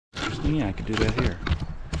Yeah, I could do that here.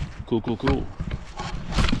 Cool, cool, cool.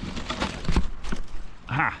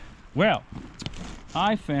 Aha! Well,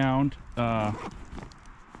 I found,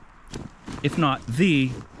 if not the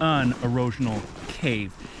unerosional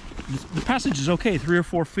cave. The passage is okay, 3 or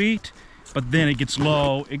 4 feet, but then it gets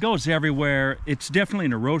low. It goes everywhere. It's definitely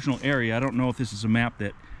an erosional area. I don't know if this is an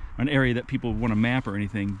area that people want to map or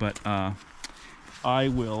anything, but I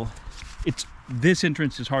will. This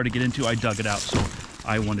entrance is hard to get into. I dug it out, so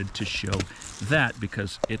I wanted to show that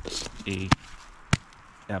because it's a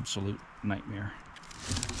absolute nightmare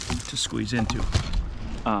to squeeze into.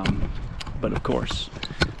 But of course,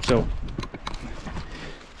 so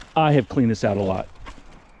I have cleaned this out a lot,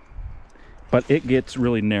 but it gets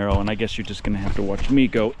really narrow, and I guess you're just gonna have to watch me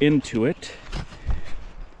go into it.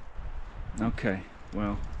 Okay,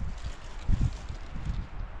 well,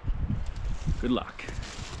 good luck.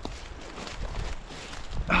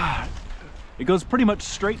 It goes pretty much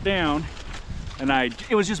straight down, and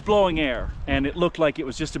it was just blowing air, and it looked like it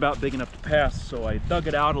was just about big enough to pass, so I dug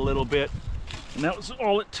it out a little bit, and that was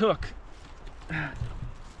all it took. And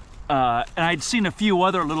I'd seen a few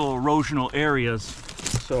other little erosional areas,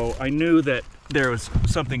 so I knew that there was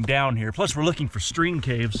something down here. Plus, we're looking for stream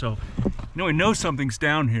caves, so we know something's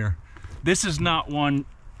down here. This is not one,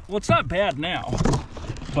 well, it's not bad now,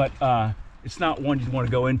 but it's not one you'd want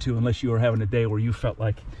to go into unless you were having a day where you felt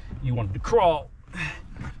like you wanted to crawl.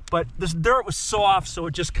 But this dirt was soft, so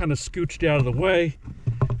it just kind of scooched out of the way.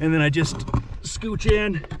 And then I just scooch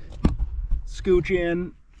in, scooch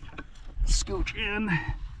in, scooch in.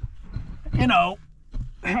 You know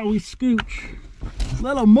how we scooch. A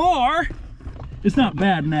little more. It's not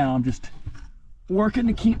bad now. I'm just working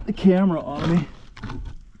to keep the camera on me.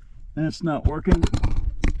 And it's not working.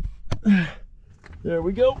 There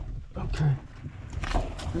we go. Okay.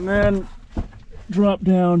 And then drop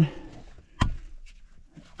down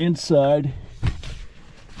inside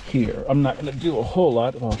here. I'm not going to do a whole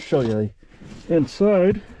lot, but I'll show you the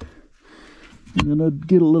inside. I'm going to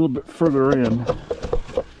get a little bit further in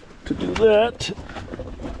to do that.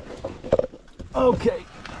 Okay.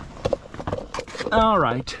 All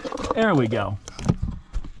right. There we go.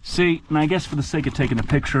 See, and I guess for the sake of taking a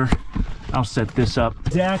picture, I'll set this up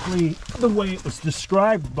exactly the way it was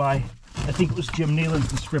described by, I think it was Jim Nealon's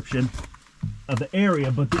description of the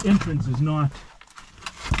area, but the entrance is not.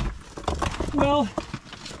 Well,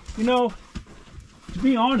 to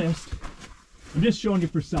be honest, I'm just showing you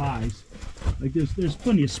for size. Like there's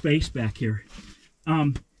plenty of space back here.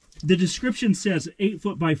 The description says 8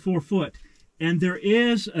 foot by 4 foot, and there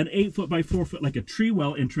is an 8 foot by 4 foot, like a tree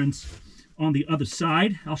well entrance on the other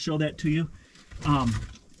side. I'll show that to you.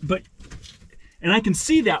 And I can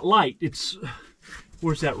see that light.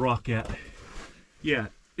 Where's that rock at? Yeah,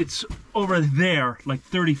 it's over there, like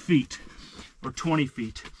 30 feet or 20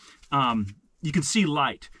 feet. You can see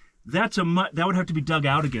light. That would have to be dug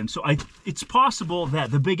out again. So it's possible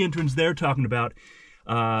that the big entrance they're talking about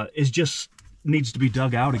needs to be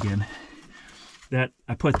dug out again. That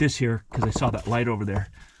I put this here because I saw that light over there,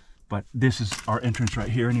 but this is our entrance right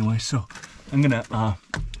here anyway. So I'm gonna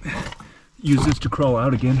use this to crawl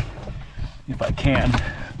out again if I can.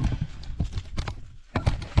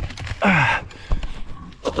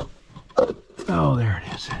 Oh, there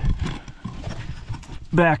it is.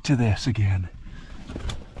 Back to this again.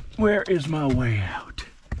 Where is my way out?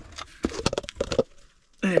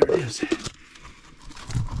 There it is.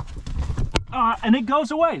 And it goes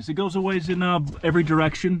a ways. It goes a ways in every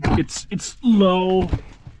direction. It's low,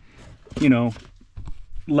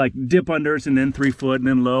 like dip unders and then 3 foot and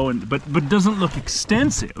then low, but doesn't look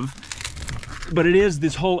extensive. But it is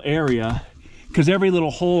this whole area, because every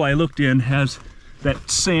little hole I looked in has that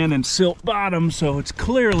sand and silt bottom, so it's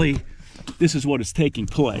clearly this is what is taking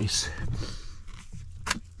place.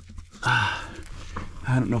 I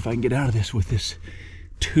don't know if I can get out of this with this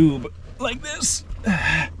tube like this.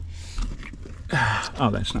 Oh,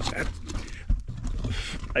 that's not bad.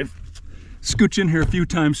 I've scooched in here a few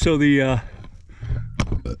times, so the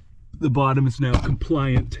bottom is now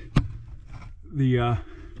compliant. The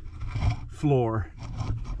floor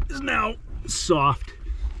is now soft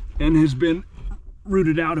and has been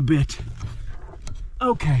rooted out a bit.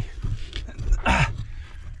 Okay.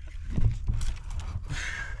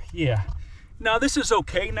 Yeah. Now this is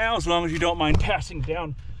okay now, as long as you don't mind passing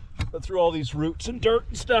down through all these roots and dirt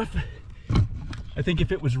and stuff. I think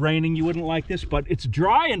if it was raining, you wouldn't like this, but it's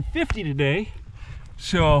dry and 50 today.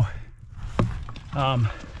 So, let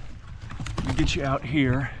me get you out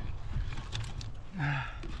here.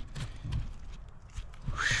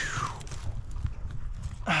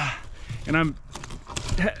 And I'm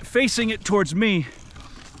facing it towards me,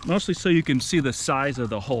 mostly so you can see the size of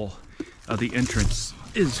the hole. of the entrance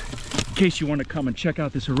is in case you want to come and check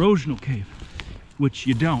out this erosional cave, which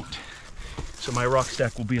you don't. So my rock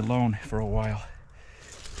stack will be alone for a while.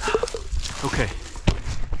 Okay,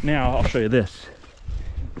 now I'll show you this.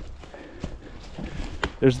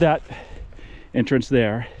 There's that entrance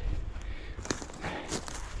there.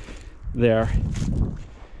 There.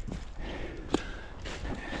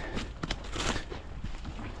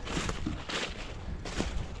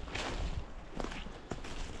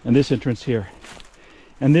 And this entrance here.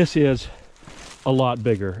 And this is a lot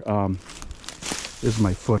bigger. This is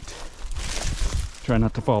my foot. Try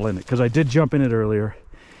not to fall in it, because I did jump in it earlier.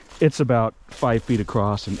 It's about 5 feet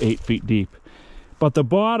across and 8 feet deep. But the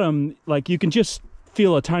bottom, like, you can just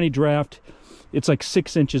feel a tiny draft. It's like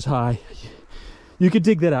 6 inches high. You could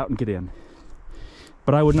dig that out and get in.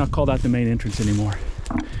 But I would not call that the main entrance anymore.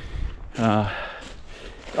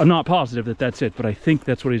 I'm not positive that that's it, but I think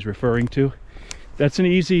that's what he's referring to. That's an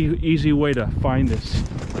easy way to find this,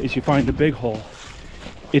 is you find the big hole.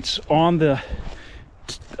 It's on the,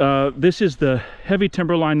 this is the heavy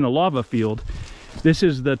timberline in the lava field. This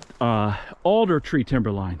is the alder tree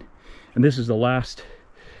timberline. And this is the last,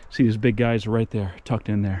 see these big guys right there, tucked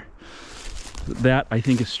in there. That, I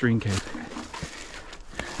think, is Stream Cave.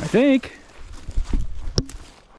 I think.